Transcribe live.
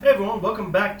everyone,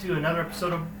 welcome back to another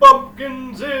episode of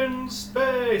Bumpkins in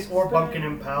Space, or Bumpkin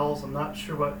and Pals. I'm not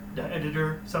sure what the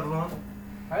editor settled on.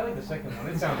 I like the second one.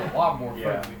 It sounds a lot more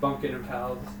friendly. Bumpkin and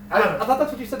Pals. I thought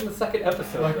that's what you said in the second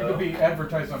episode. Like it could be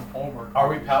advertised on Hallmark. Are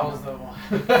we pals though?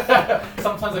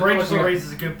 Sometimes Rachel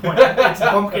raises a good point. It's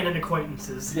Bumpkin and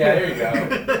Acquaintances. Yeah, there you go.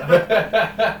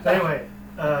 Anyway,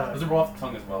 those are roll off the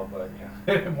tongue as well, but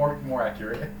yeah, more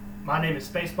accurate. my name is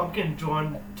Space Bumpkin,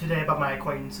 joined today by my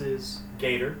acquaintances.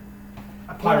 Gator.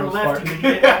 I pointed left, you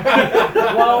idiot.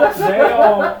 Well,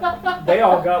 they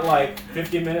all got like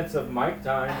 50 minutes of mic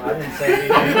time. I didn't say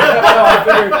anything. So I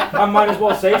figured I might as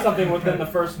well say something within the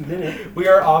first minute. We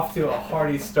are off to a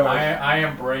hearty start. I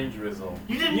am brain drizzle.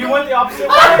 You went the opposite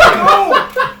way. No!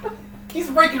 He's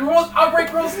breaking rules. I'll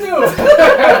break rules too.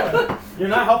 You're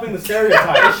not helping the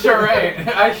stereotype. I sure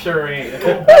ain't.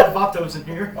 Bad Vato's in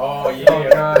here. Oh yeah. Oh,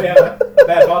 God. Yeah,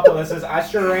 bad Vato that says, I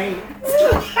sure ain't.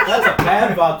 That's a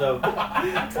bad Vato.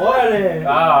 What is?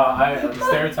 The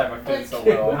stereotype I fit so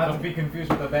well. Not to be confused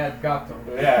with a bad gato.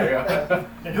 Yeah.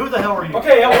 And who the hell are you?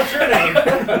 Okay, what's your name?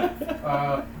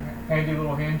 Handy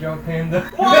little hand job panda.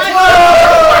 What?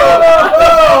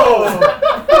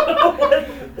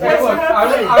 Hey, look,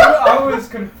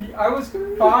 I was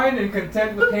fine and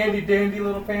content with handy dandy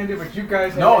little panda, but you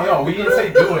guys. No, we didn't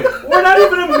say do it. We're not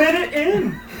even a minute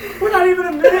in.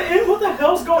 What the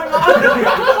hell's going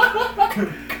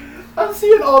on? I'm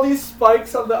seeing all these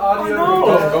spikes on the audio. I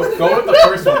know. Go with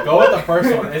the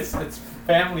first one. It's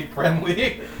family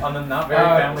friendly on the not very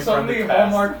family suddenly friendly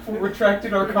past. Hallmark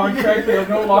retracted our contract. They are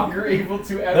no longer able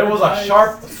to advertise. There was a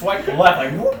sharp swipe left,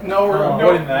 like whoop. No, we're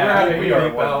avoiding that. We are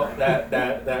about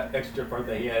that extra part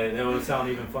that he had, and it would sound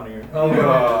even funnier.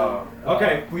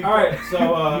 Okay, alright,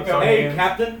 so, hey,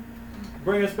 Captain,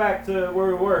 bring us back to where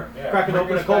we were. Yeah, Cracking bring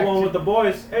open a us cold back one to- with the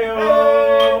boys.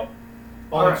 Ayo!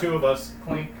 Only Alright. two of us.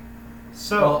 Clink.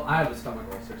 So, Well, I have a stomach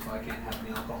ulcer, so I can't have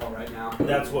any alcohol right now.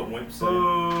 That's what Wimp said.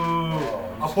 boo.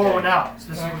 I'll pour one out. So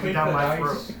this is Can I going clink down the my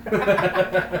dice?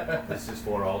 throat. This is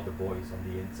for all the boys on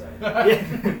the inside. Yeah.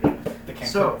 The can't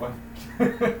So- one.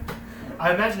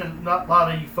 I imagine a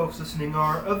lot of you folks listening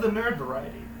are of the nerd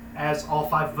variety, as all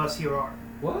five of us here are.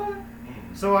 What?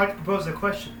 So I propose a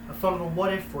question, a fun little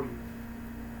what if for you.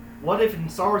 What if in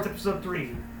Star Wars Episode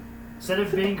 3, instead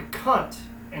of being a cunt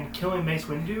and killing Mace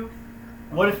Windu,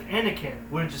 what if Anakin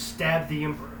would have just stabbed the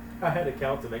Emperor? I had to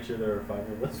count to make sure there were five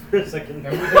of us for a second.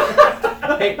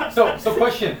 Hey, so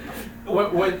question.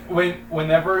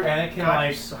 Whenever Anakin God,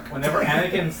 you suck. whenever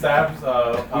Anakin stabs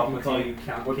call Palpatine, you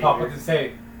Count would Gator. Palpatine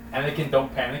say, "Anakin, don't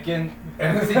panikin,"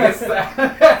 and as he gets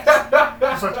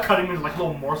stabbed? Start cutting into like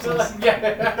little morsels.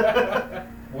 Yeah.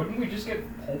 Wouldn't we just get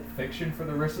Pulp Fiction for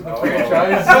the rest of the Oh.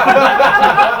 franchise?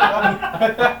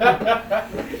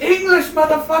 English,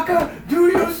 motherfucker! Do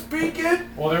you speak it?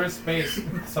 Well, they're in space.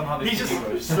 Somehow they He's speak just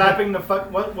English. slapping the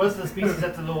fuck. What was the species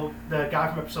that the guy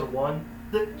from Episode 1?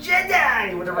 The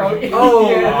Jedi! Whatever. Oh, he- yeah. Oh,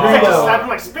 He's like just Greedo. slapping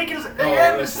like speaking. I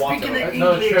am speaking in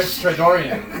No, English.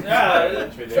 Tridorian. Yeah,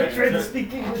 Trying to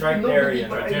speak English. Tractarian.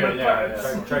 Nobody- Tractarian,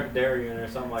 yeah. Tractarian or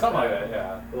something like Something like that.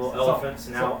 that, yeah. Little elephant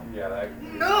snout. Yeah, that.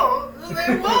 No,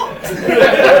 they won't.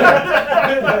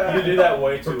 You do that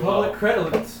way too Republic well.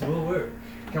 credits will work.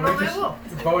 Can No, we they just won't.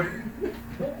 vote?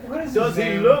 What is Does his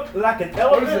he name? look like an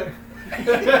What is elephant? it?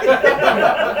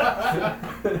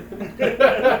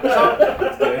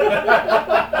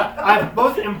 I'm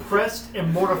both impressed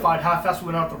and mortified how fast we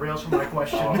went off the rails from my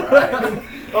question.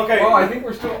 Okay. Well, I think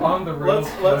we're still on the rails.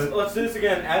 Let's do this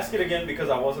again. Ask it again because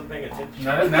I wasn't paying attention.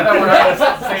 Now that we're not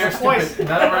gonna say our Twice. stupid,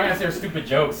 now that we're not gonna say our stupid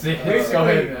jokes, let's go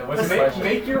ahead. What's the question?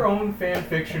 Make your own fan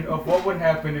fiction of what would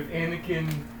happen if Anakin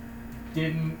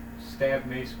didn't stab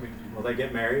Mace Windu. Will they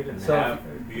get married and So- have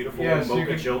beautiful Yeah, so you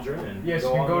mocha can- children and Yes, go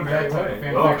you can on go to their that merry type of way?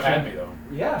 fan Oh, fiction. Academy though.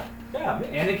 Yeah. Yeah.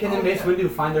 Anakin and Mace Windu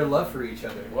find their love for each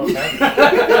other. Well, Academy.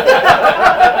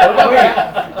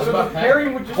 Wait, so the about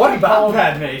pairing would just What be about called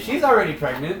Padme? She's already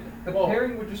pregnant. the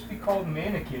pairing would just be called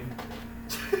Mannequin.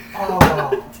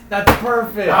 Oh, that's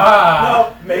perfect.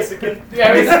 Ah. No, Mexican.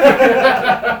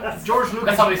 Yeah, George Lucas,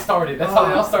 that's how they started. That's how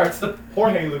it all starts.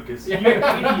 Jorge Lucas. you idiot.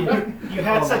 You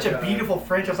had Oh such my a God. beautiful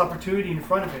franchise opportunity in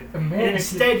front of it. The And Mannequin.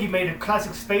 instead you made a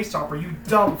classic space opera, you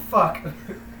dumb fuck.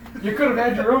 You could have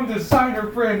had your own designer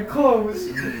brand clothes.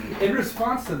 In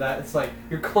response to that, it's like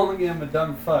you're calling him a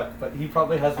dumb fuck, but he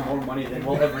probably has more money than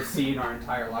we'll ever see in our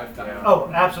entire lifetime. Yeah.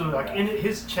 Oh, absolutely. Like in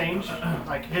his change,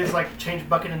 like his change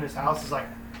bucket in his house is like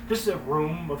just a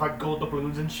room with like gold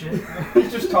doubloons and shit.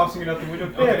 He's just tossing it out the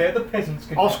window. Yeah, there, the peasants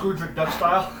can. All Scrooge McDuck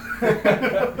style.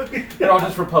 They're all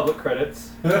just Republic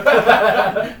credits. Those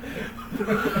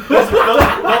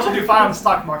will do fine on the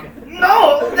stock market.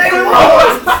 No, they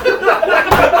won't.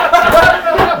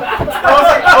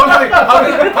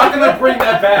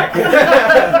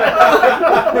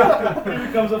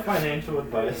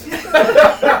 bias.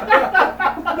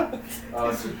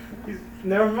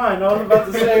 Never mind. I was about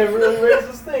to say a really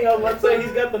racist thing. I was about to say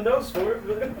he's got the nose for it.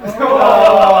 But...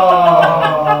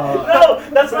 No,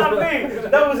 that's not me.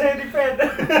 That was Andy Panda.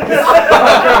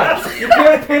 You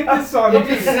can't pin this on It me.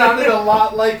 just sounded a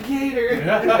lot like Gator.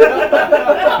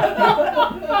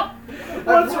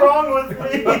 What's wrong with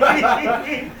me?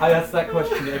 I ask that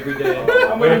question every day.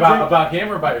 Wait, about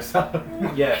him or by yourself?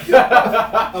 Yes.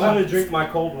 I'm gonna drink my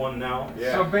cold one now.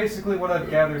 Yeah. So basically what I've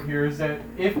gathered here is that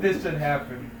if this had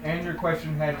happened and your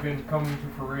question had been coming to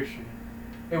fruition,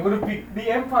 it would have the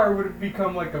Empire would have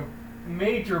become like a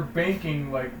major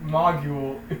banking like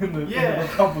module in the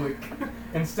Republic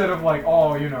instead of like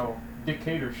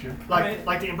dictatorship. Like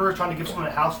the Emperor trying to give someone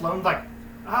a house loan. Like,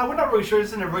 we're not really sure. This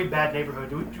is in a really bad neighborhood.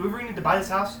 Do we really need to buy this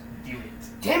house? Do it.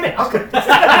 Damn it! Okay.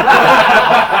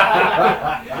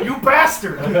 You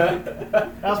bastard!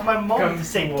 That was my moment to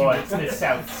say, "Do it." the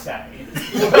South Side.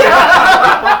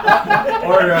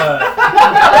 Or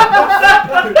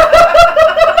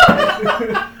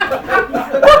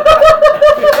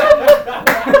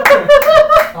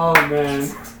Oh man.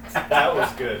 that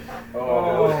was good.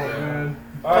 Oh man.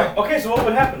 All right. Okay. So what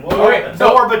would happen? What would Okay, happen?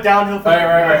 Nowhere but downhill from here.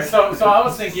 Right. So I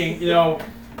was thinking,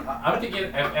 I'm thinking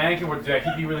if Anakin were to do that,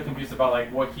 he'd be really confused about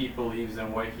like what he believes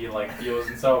and what he like feels,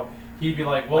 and so he'd be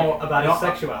like, well, about his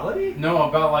sexuality? No,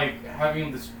 about like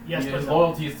having this Yes, his but no.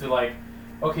 loyalties to like,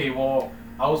 okay, well,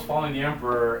 I was following the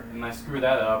Emperor and I screwed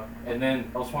that up, and then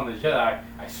I was following the Jedi,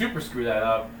 I super screwed that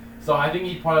up. So I think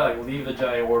he'd probably like leave the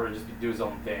Jedi Order and just do his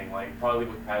own thing, like probably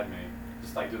with Padme,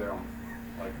 just like do their own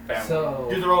like family. So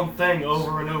Do their own thing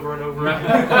over and over and over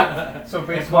again. So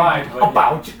basically, Implied, but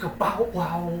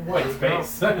wow. wait,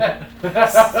 space. He's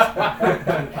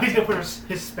gonna put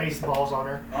his space balls on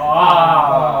her.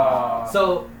 Ah.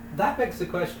 So that begs the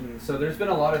question. So there's been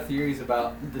a lot of theories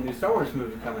about the new Star Wars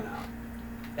movie coming out,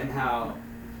 and how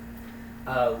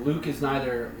Luke is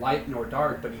neither light nor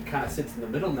dark, but he kind of sits in the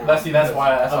middle now. That's why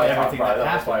of I everything brought it that up.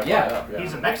 That's why I happened. brought it Yeah. up. Yeah.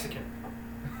 He's a Mexican.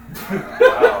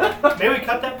 Wow. May we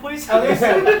cut that, please? At least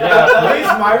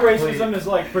my racism is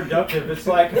like productive. It's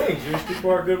like, hey, Jewish people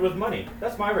are good with money.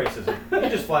 That's my racism. You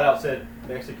just flat out said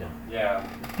Mexican. Yeah.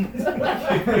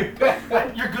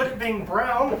 You're good at being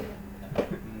brown.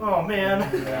 Oh man.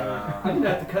 I'm gonna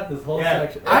have to cut this whole Yeah.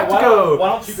 section. I have to go. Why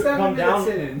don't you 7 come down?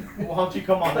 minutes in. Why don't you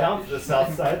come on down to the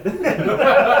south side?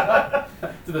 To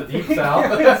the deep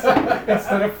south.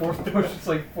 instead of force push, it's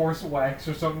like force wax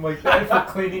or something like that for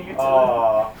cleaning it.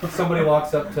 Somebody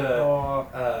walks up to Oh.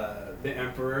 the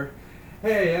Emperor.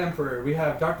 Hey, Emperor, we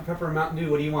have Dr. Pepper and Mountain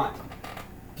Dew. What do you want?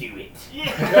 Do it.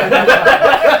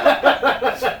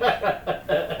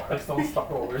 It's on Star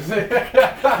Wars. We've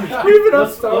been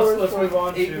on Star Wars Let's move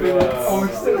on 8 to. minutes. Oh,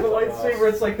 instead of a lightsaber,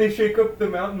 it's like they shake up the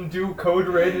Mountain Dew code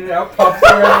red and out pops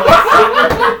their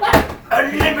lightsaber.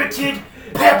 Unlimited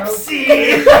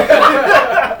Pepsi.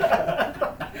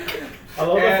 I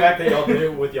love the fact that y'all did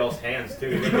it with y'all's hands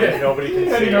too. Nobody can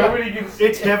see. And nobody can see.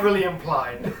 It's heavily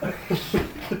implied.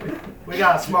 We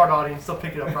got a smart audience. They'll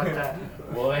pick it up right there.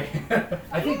 Boy.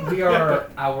 I think we are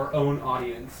our own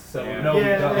audience, so Yeah. no, Yeah. we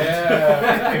don't.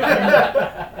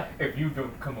 Yeah. If you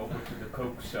don't come over to the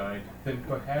Coke side, then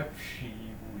perhaps she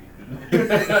will.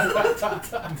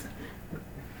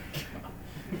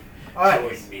 All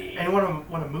right. Anyone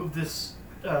want to move this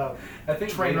I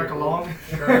think train wreck Gator along?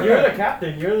 You're the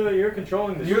captain. You're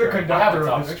controlling this. You're the train. conductor I have a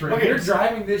of this topic. train. Okay. You're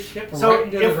driving this ship So right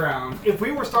into the ground. if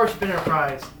we were Starship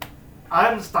Enterprise,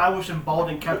 I'm the stylish and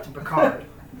balding Captain Picard.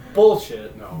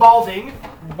 Bullshit. No. Balding.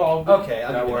 Bald. Okay,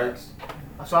 I'll That give you works.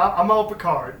 So I'm all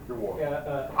Picard. You're War.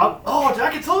 Oh, I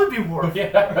can totally be Worf.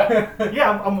 Yeah.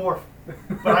 Yeah, I'm Worf.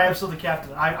 But I am still the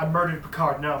captain. I murdered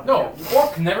Picard. No. No,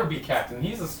 Worf can never be captain.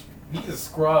 He's a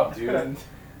scrub, dude.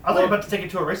 I thought you were about to take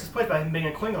it to a racist place by him being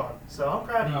a Klingon. So I'm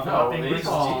proud of you for No, not being he's,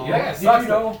 racist. yeah, Did sucks. you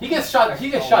know- He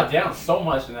gets shot down so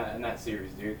much in that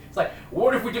series, dude. It's like,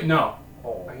 what if we do? No.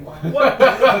 Oh.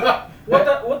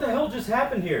 What the hell just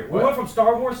happened here? We What? went from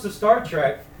Star Wars to Star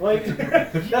Trek. Like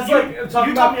that's You like talking told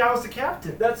me about. I was the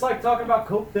captain. That's like talking about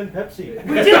Coke then Pepsi.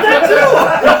 We did that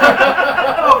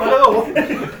too! Oh no!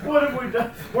 What have we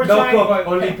done? We're No trying. Coke,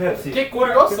 only Pepsi. Get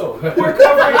curioso. We're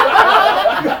covering.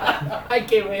 I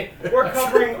can't wait. We're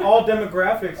covering all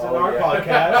demographics in our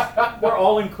podcast. We're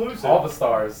all inclusive. All the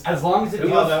stars. As long as it Who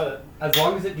deals, knows? as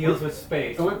long as it deals with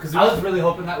space. So, 'cause I was really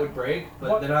hoping that would break, but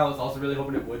What? then I was also really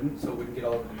hoping it wouldn't, so it wouldn't get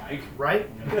all over the mic. Right?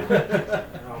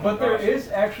 But there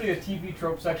is actually a TV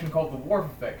trope section called the Worf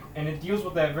Effect, and it deals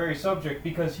with that very subject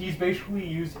because he's basically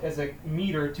used as a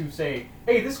meter to say,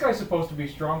 hey, this guy's supposed to be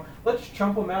strong, let's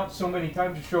chump him out so many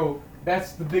times to show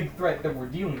that's the big threat that we're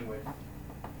dealing with.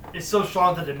 is so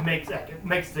strong that it makes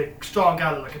the strong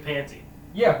guy look like a pansy.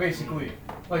 Yeah, basically.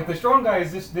 Like, the strong guy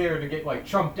is just there to get, like,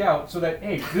 chumped out so that,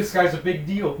 hey, this guy's a big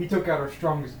deal. He took out our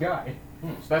strongest guy. So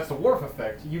that's the Worf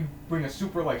effect. You bring a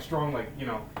super, like, strong, like, you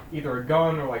know, either a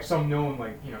gun or, like, some known,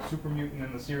 like, you know, super mutant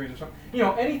in the series or something. You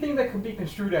know, anything that could be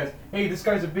construed as, hey, this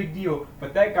guy's a big deal,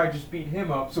 but that guy just beat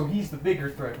him up, so he's the bigger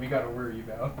threat we gotta worry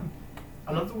about.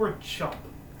 I love the word chump.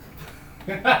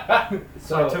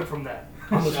 So I took from that.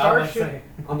 on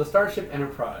the Starship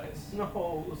Enterprise.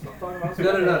 No, let's not talk about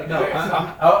No.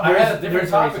 I had a different there's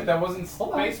a topic reason. that wasn't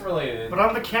space related. But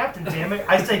I'm the captain, damn it.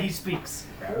 I say he speaks.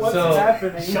 What's So-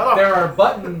 happening? Shut up. There are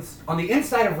buttons on the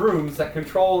inside of rooms that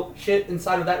control shit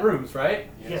inside of that rooms, right?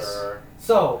 Yes. sir.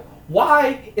 So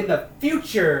why in the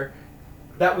future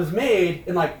that was made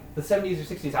in like the 70s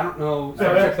or 60s, I don't know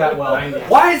Star Trek that well. 90s.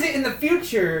 Why is it in the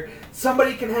future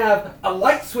somebody can have a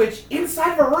light switch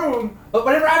inside of a room, but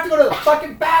whenever I have to go to the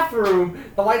fucking bathroom,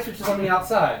 the light switch is on the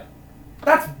outside?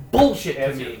 That's bullshit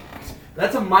to me.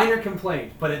 That's a minor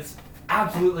complaint, but it's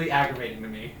absolutely aggravating to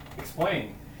me.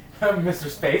 Explain, Mr.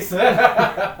 Space.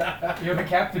 You're the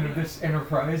captain of this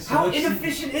Enterprise. So How let's see.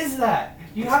 inefficient is that?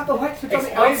 You have the light switch on the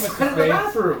Explain, outside Mr. of the Space.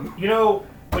 bathroom. You know,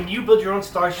 when you build your own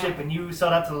starship and you sell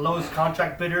that to the lowest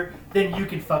contract bidder, then you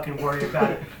can fucking worry about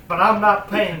it. But I'm not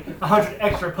paying 100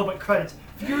 extra public credits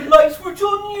for your light switch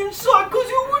on the inside because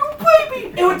you're a little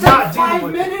baby. It would Not take 5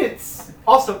 dealing with it. minutes.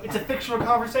 Also, it's a fictional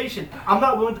conversation. I'm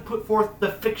not willing to put forth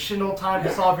the fictional time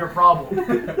to solve your problem.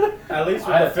 At least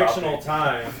I had with the a fictional topic.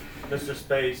 time, Mr.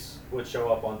 Space would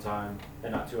show up on time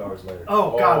and not 2 hours later.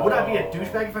 Oh god, would I be a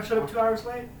douchebag if I showed up 2 hours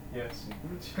late? Yes.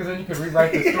 Because then you could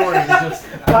rewrite the story and just...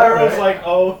 Pyro's like,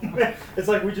 oh, it's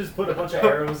like we just put a bunch of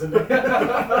arrows in there.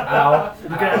 Ow. You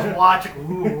guys watch.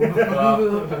 Ooh.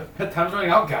 Time's running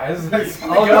out, guys.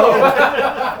 Oh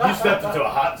no. You stepped into a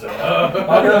hot zone.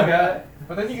 Oh no, God.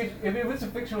 But then you could, if it was a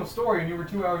fictional story and you were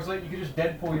 2 hours late, you could just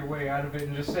Deadpool your way out of it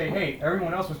and just say, hey,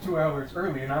 everyone else was 2 hours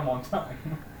early and I'm on time.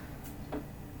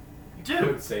 You I do.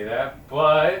 would say that,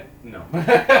 but no.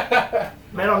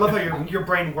 Man, I love how your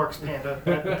brain works, Panda.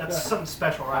 That's something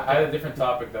special, I right had there. a different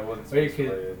topic that wasn't Or you space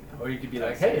related. could, or you could be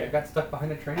like, hey, I got stuck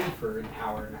behind a train for an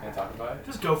hour and a Can I half. talk about it?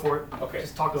 Just go for it. Okay.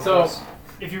 Just talk over So- us.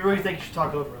 If you really think you should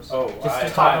talk over us. Oh,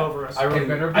 Just talk over us. I It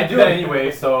better be I do good. that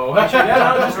anyway, so. Yeah,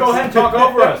 no, just go ahead and talk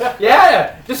over us.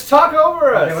 Yeah, just talk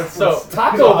over us. Okay, let's- So,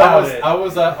 talk so about it. I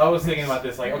was thinking about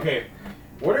this, like, okay,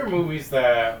 what are movies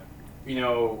that, you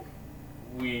know,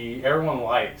 everyone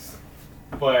likes,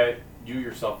 but you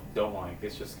yourself don't like?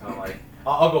 It's just kind of like,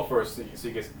 I'll go first so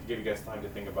you guys give you guys time to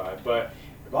think about it. But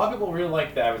a lot of people really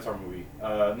like the Avatar movie,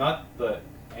 not the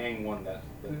Aang one that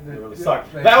really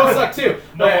sucked. That one sucked too.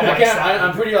 No But one I likes can't. that.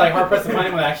 I'm pretty like hard pressed to find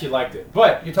anyone that actually liked it.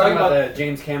 But You're talking about the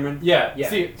James Cameron? yeah. Yeah.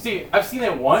 See, I've seen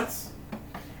it once,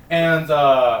 and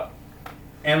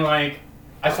like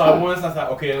I saw it once, and I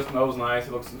thought, okay, that was nice.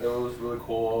 It was really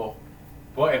cool.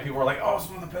 But and people were like, oh, it's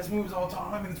one of the best movies of all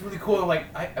time, and it's really cool. And like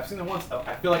I've seen it once.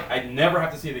 I feel like I never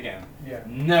have to see it again. Yeah.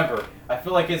 Never. I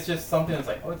feel like it's just something that's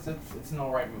like, oh, it's an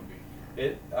alright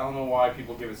movie. I don't know why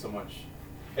people give it so much.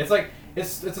 It's like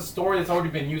it's a story that's already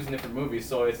been used in different movies,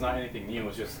 so it's not anything new.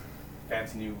 It's just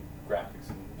fancy new graphics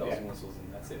and bells and whistles,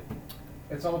 and that's it.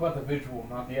 It's all about the visual,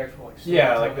 not the actual like.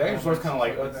 Yeah, like the storytelling actual story's kind of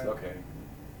like, elements it's and stuff okay.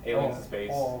 Aliens in that.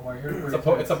 space. Oh, my hair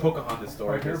It's a Pocahontas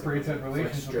story. My hair braids had basically.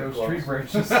 relations strip with those tree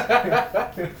clubs. branches.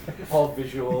 All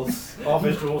visuals. All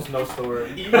visuals, no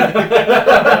story.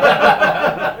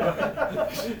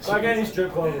 Like any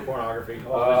strip club or pornography.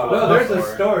 All visuals, No, there's a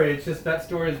story. story. It's just that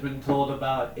story has been told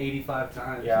about 85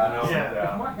 times. Yeah, I know.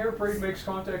 Yeah. If my hair braid makes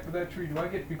contact with that tree, do I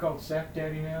get to be called Sack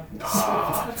Daddy now?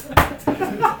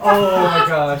 Oh my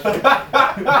gosh.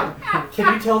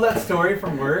 Can you tell that story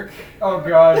from work? Oh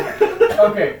god.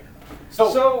 Okay.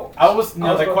 So I was,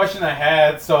 I was the about- question I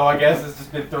had, so I guess it's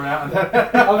just been thrown out.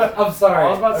 I'm sorry. I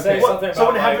was about to say Okay. something So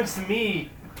about when it like, happens to me,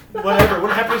 whatever.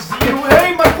 When it happens to you,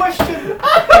 hey, my question.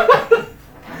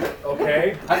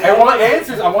 okay. I want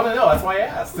answers. I want to know. That's why I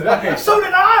asked. Okay. So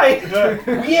did I.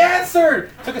 We answered.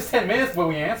 Took us 10 minutes, but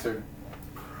we answered.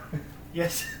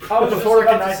 Yes. I was The just about to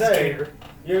organized say, skater.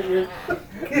 you're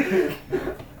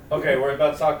okay, we're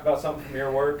about to talk about something from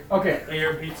your work, Okay.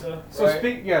 your pizza. So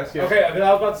right? yes. Okay, I mean,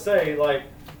 I was about to say, like,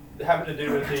 having to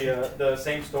do with the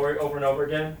same story over and over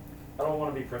again. I don't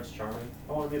want to be Prince Charming.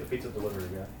 I want to be the pizza delivery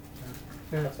guy.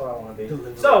 That's what I want to be.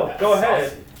 Deliver So, that go ahead.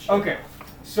 sausage. Okay.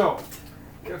 So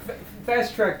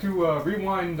fast track to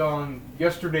rewind on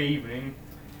yesterday evening,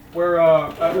 where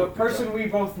a person we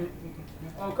both,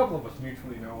 a couple of us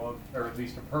mutually know of, or at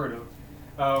least have heard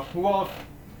of, who all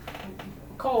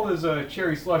call as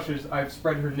Cherry Slushes. I've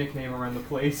spread her nickname around the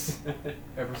place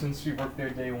ever since she worked there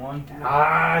day one.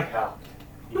 I helped.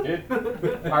 He did.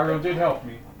 Pyro did help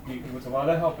me. He was a lot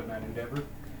of help in that endeavor.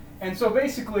 And so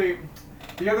basically,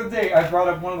 the other day I brought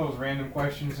up one of those random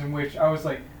questions in which I was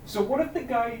like, so what if the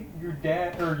guy your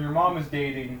dad or your mom is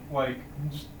dating, like,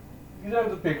 just get out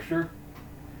of the picture,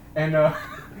 and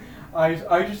I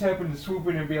just happen to swoop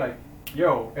in and be like,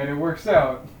 yo, and it works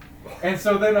out. And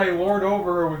so then I lord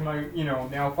over her with my,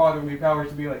 now fatherly powers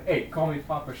to be like, hey, call me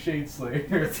Papa Shade Slayer.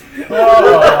 And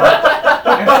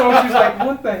so she's like,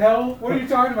 what the hell? What are you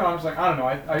talking about? I was like, I don't know.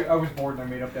 I was bored and I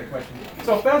made up that question.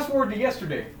 So fast forward to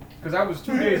yesterday, because that was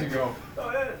 2 days ago.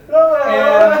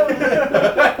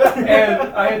 And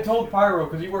I had told Pyro,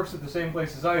 because he works at the same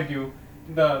place as I do,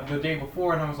 the day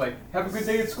before, and I was like, have a good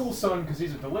day at school, son, because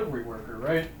he's a delivery worker,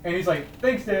 right? And he's like,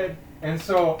 thanks, Dad. And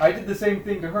so I did the same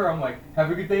thing to her. I'm like,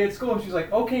 have a good day at school. And she's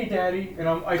like, okay, Daddy. And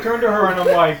I turned to her and I'm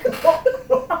like,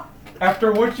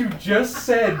 after what you just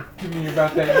said to me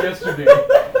about that yesterday,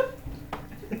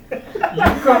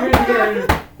 you come in here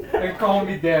and call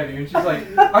me Daddy. And she's like,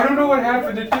 I don't know what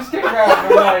happened. It just came out. And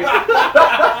I'm like,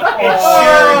 It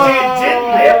sure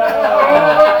didn't it?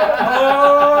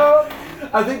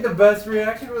 I think the best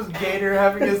reaction was Gator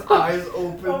having his eyes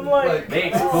open. I'm like, They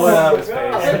explode out of his face.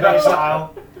 NBA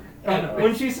style. and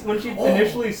when she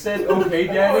initially said, okay,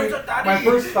 Daddy, my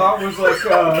first thought was like,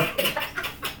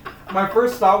 my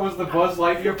first thought was the Buzz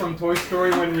Lightyear from Toy Story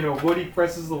when, Woody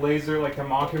presses the laser like to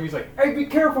mock him. He's like, hey, be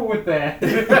careful with that. I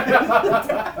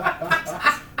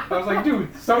was like,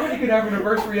 dude, somebody could have an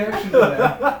adverse reaction to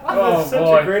that. Oh, such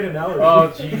boy. a great analogy.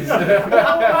 Oh, jeez.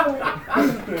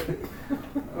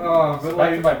 Oh, but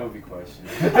Back to like, my movie question.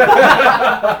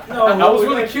 No, I was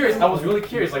really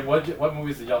curious. Like, what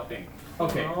movies did y'all think?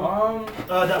 okay,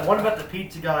 That one about the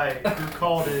pizza guy who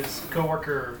called his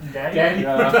coworker Daddy. Daddy.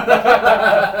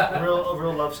 A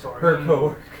real love story. Her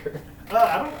coworker.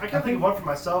 I can't think of one for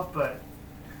myself, but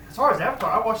as far as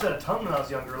Avatar, I watched that a ton when I was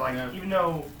younger. Like, even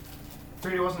though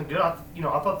 3D wasn't good, I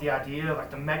thought the idea, like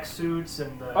the mech suits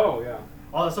and all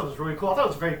that stuff was really cool. I thought it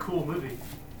was a very cool movie.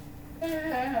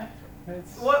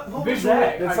 What was Visually,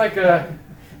 that? It's like a.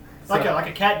 Like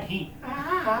a cat in heat.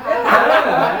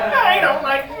 I don't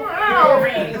like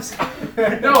movies.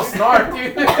 No, snark,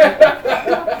 dude.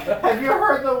 Have you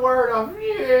heard the word of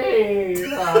Jesus?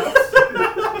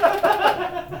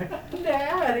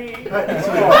 Daddy. I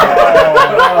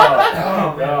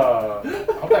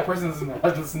hope that person doesn't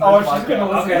listen to Oh, this she's gonna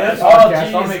podcast. listen to Okay. this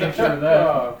podcast. Oh, I'm making sure of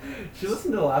that. She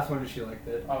listened to the last one and she liked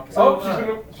it. Okay.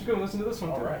 Oh, she's gonna listen to this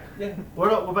one too. Alright. Yeah.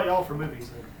 What about y'all for movies?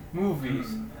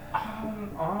 Movies.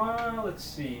 Let's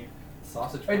see.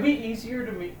 Sausage. It'd be easier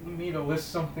to me to list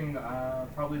something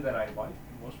probably that I like.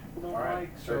 Most people don't Alright, like.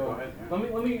 sure, So go ahead, yeah.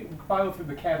 let me file through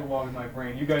the catalog in my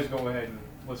brain. You guys go ahead and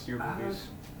list your movies.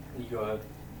 You go ahead.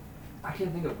 I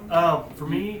can't think of one. For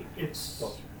me, it's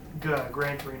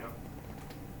Gran Torino.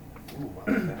 Ooh,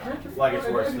 like it's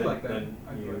worse than, like that. than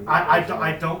you.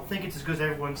 I don't think it's as good as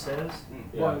everyone says.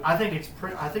 Yeah. I think it's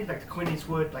I think like Clint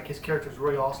Eastwood, like his character is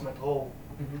really awesome. Like the whole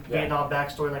Vietnam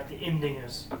backstory, like the ending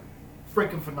is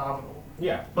freaking phenomenal.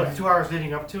 Yeah. But the 2 hours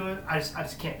leading up to it, I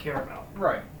just can't care about.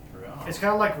 Right. It's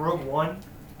kind of like Rogue One,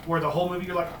 where the whole movie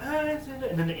you're like,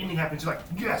 and then the ending happens. You're like,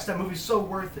 yes, that movie's so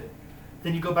worth it.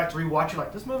 Then you go back to rewatch. You're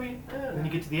like, this movie. And then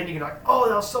you get to the ending. You're like, oh,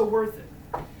 that was so worth it.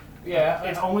 Yeah.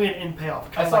 It's only an end payoff.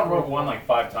 I Kinda saw like Rogue One like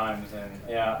 5 times, and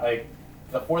yeah, like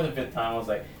the 4th and 5th time, I was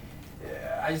like,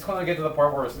 yeah, I just want to get to the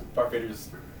part where Darth Vader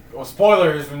just, well,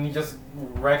 spoilers, when he just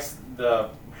wrecks the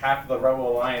half of the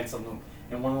Rebel Alliance in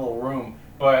one little room.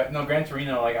 But no, Gran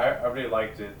Torino, like I really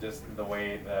liked it, just the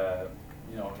way that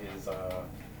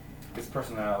his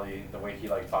personality, the way he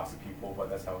like talks to people, but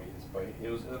that's how he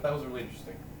is. But that was really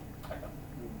interesting.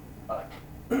 I liked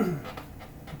it.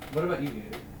 What about you,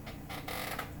 Gator?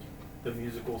 The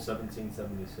musical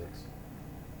 1776.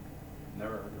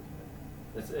 Never heard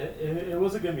of It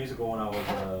was a good musical when I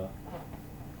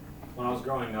was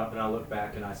growing up, and I look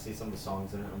back and I see some of the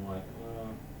songs in it, and I'm like,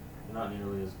 not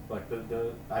nearly as like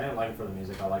I didn't like it for the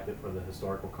music. I liked it for the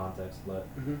historical context, but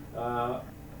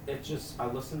it just I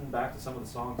listened back to some of the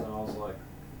songs and I was like,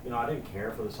 I didn't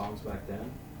care for the songs back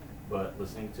then, but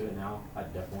listening to it now, I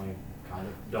definitely kind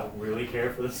of don't really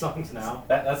care for the songs now.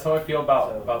 That's how I feel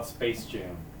about Space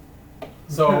Jam.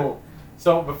 So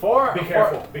before Be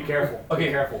careful. Be careful. Okay.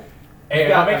 Be careful. Hey,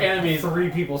 You I'll got, make enemies. 3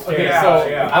 people Okay, staring. so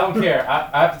Yeah. I don't care.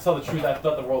 I have to tell the truth. I have to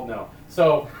let the world know.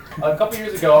 So a couple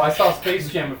years ago, I saw Space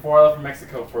Jam before I left for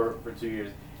Mexico for 2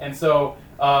 years, and so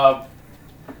I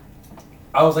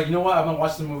was like, you know what? I'm gonna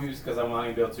watch some movies because I'm not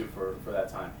gonna be able to for that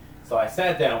time. So I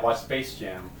sat down and watched Space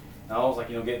Jam, and I was like,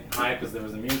 getting hyped because there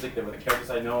was the music, there were the characters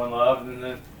I know and love, and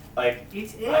then like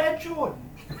It's Air Jordan.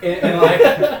 and like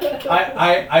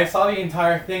I saw the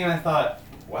entire thing and I thought,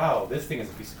 wow, this thing is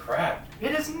a piece of crap.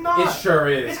 It is not. It sure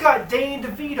is. It's got Danny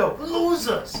DeVito,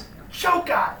 losers, choke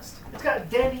eyes. It's got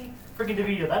Danny freaking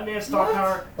DeVito. That man's star What?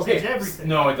 power Okay, saves everything.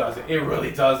 no, it doesn't. It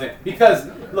really doesn't. Because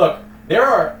look, there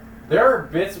are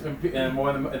bits in the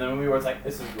movie where it's like,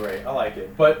 this is great, I like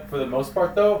it. But for the most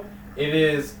part, though, it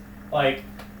is like,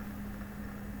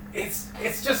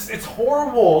 it's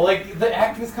horrible. Like the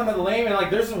acting's kind of lame, and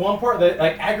like there's this one part that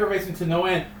like aggravates me to no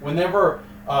end. Whenever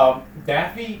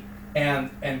Daffy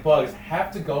and Bugs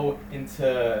have to go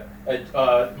into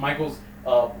Michael's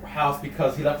house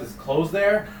because he left his clothes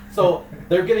there, so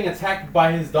they're getting attacked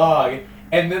by his dog,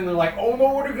 and then they're like, oh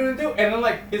no, what are we gonna do? And then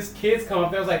like his kids come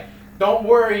up there, it's like, don't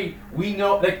worry, we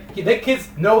know, like, the kids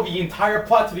know the entire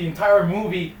plot to the entire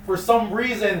movie for some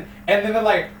reason, and then they're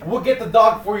like, we'll get the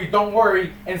dog for you, don't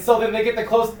worry. And so then they get the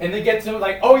clothes, and they get to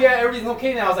like, oh yeah, everything's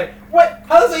okay now. I was like, what?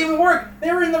 How does that even work?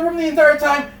 They were in the room the entire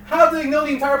time. How do they know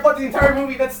the entire plot to the entire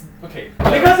movie? That's, okay.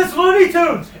 Because it's Looney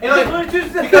Tunes. And like, Looney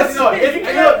Tunes. because like,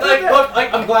 look,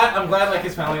 like I'm glad like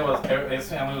his family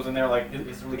was in there, like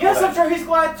it's really cool. Yes, that- I'm sure he's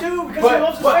glad too because but, he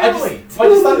loves his but family. I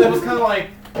just thought that was kind of like,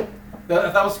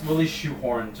 that was really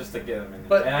shoehorned just to get him in there.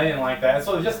 But- And I didn't like that.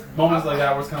 So just moments like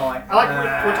that was kind of like, I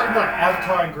like we're talking about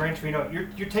Avatar and Gran Torino.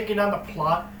 You're taking down the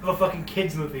plot of a fucking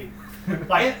kids movie.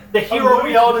 Like the hero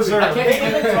we all deserve.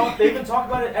 They even talk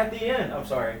about it at the end. I'm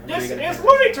sorry. Yes, it's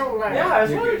Looney Tunes land. Yeah,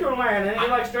 it's Looney Tunes land, and he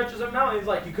like stretches him out. He's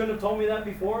like, you couldn't have told me that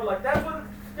before. Like that's what.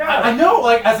 Yeah. I know,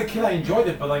 like as a kid I enjoyed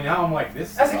it, but like now I'm like,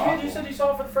 this. As is a awful. kid, you said you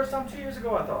saw it for the first time 2 years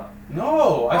ago. I thought.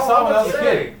 No, I Oh, saw it when I was a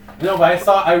okay. kid. No, but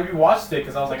I rewatched it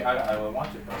because I was like, I will watch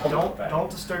it. But Don't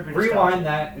disturb your Rewind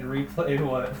that and replay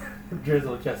what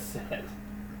Drizzle just said,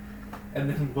 and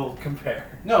then we'll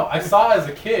compare. No, I saw it as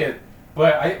a kid,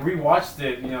 but I rewatched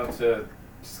it, you know, to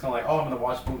just kind of like, oh, I'm gonna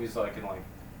watch movies so I can like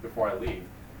before I leave.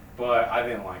 But I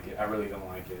didn't like it. I really don't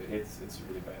like it. It's a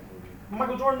really bad movie.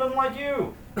 Michael Jordan doesn't like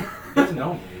you. He doesn't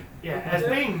know me. Yeah, as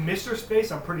being Mr.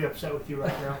 Space, I'm pretty upset with you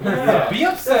right now. Yeah. Be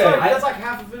upset. That's like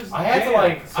half of his. I had to jam.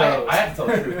 like, So- I had to tell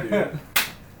the truth, dude.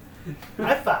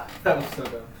 High five. That was so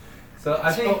dumb. So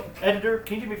I think Editor,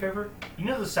 can you do me a favor? You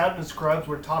know the sound in Scrubs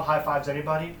where Todd high fives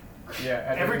anybody?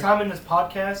 Yeah. Every time in this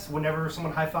podcast, whenever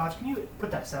someone high fives, can you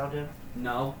put that sound in?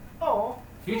 no. Oh.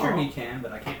 Future me can,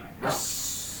 but I can't right now.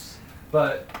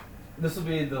 But this will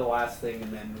be the last thing,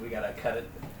 and then we gotta cut it.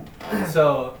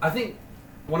 So I think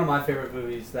one of my favorite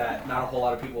movies that not a whole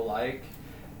lot of people like,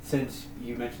 since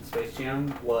you mentioned Space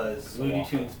Jam, was Looney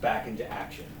Tunes Back into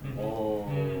Action. Oh.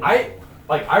 I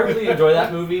really enjoy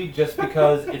that movie just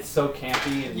because it's so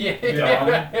campy and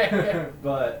Yeah. dumb.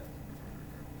 But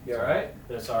you alright?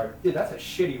 Yeah, sorry. Dude, that's a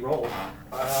shitty roll.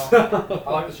 I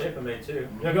like the shape it made too.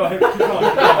 Yeah, go ahead. Keep going.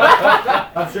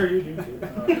 I'm sure you do too.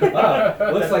 Wow,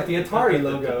 looks like the Atari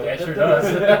logo. Yeah, it sure does.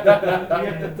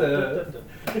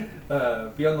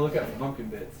 Be on the lookout for pumpkin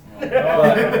bits.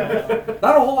 But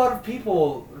not a whole lot of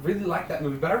people really like that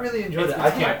movie, but I really enjoyed it. I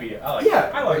can't be. I like Yeah,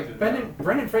 it. I liked it.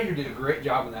 Brendan Fraser did a great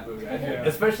job in that movie, I think. Yeah.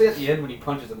 Especially at the end when he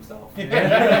punches himself.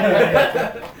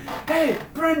 Yeah. Hey,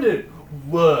 Brendan!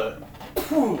 What?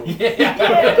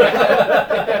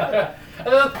 Yeah. And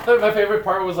then my favorite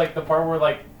part was like the part where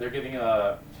like they're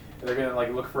gonna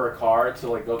like look for a car to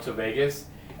like go to Vegas,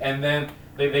 and then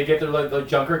they get their like the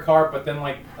junker car, but then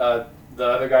like the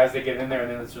other guys they get in there,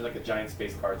 and then it's just like a giant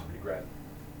space car. It's pretty rad.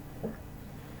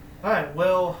 Alright,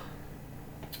 well,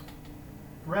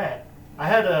 rad. I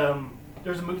had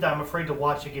there's a movie that I'm afraid to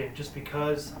watch again just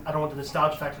because I don't want the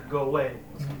nostalgia factor to go away.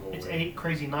 It's 8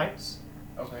 Crazy Nights.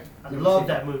 Okay. I love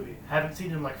that movie. Haven't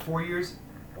seen it in like 4 years.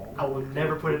 I will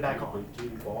never put it back on.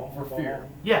 For fear.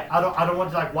 Yeah, I don't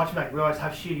want to like watch it back and realize how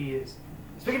shitty he is.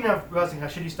 Speaking of realizing how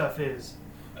shitty stuff is,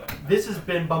 this has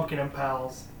been Bumpkin and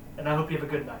Pals, and I hope you have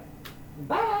a good night.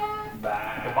 Bye.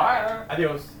 Bye.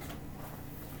 Adios.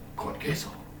 Con queso.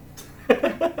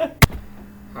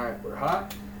 Alright, we're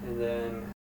hot, and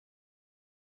then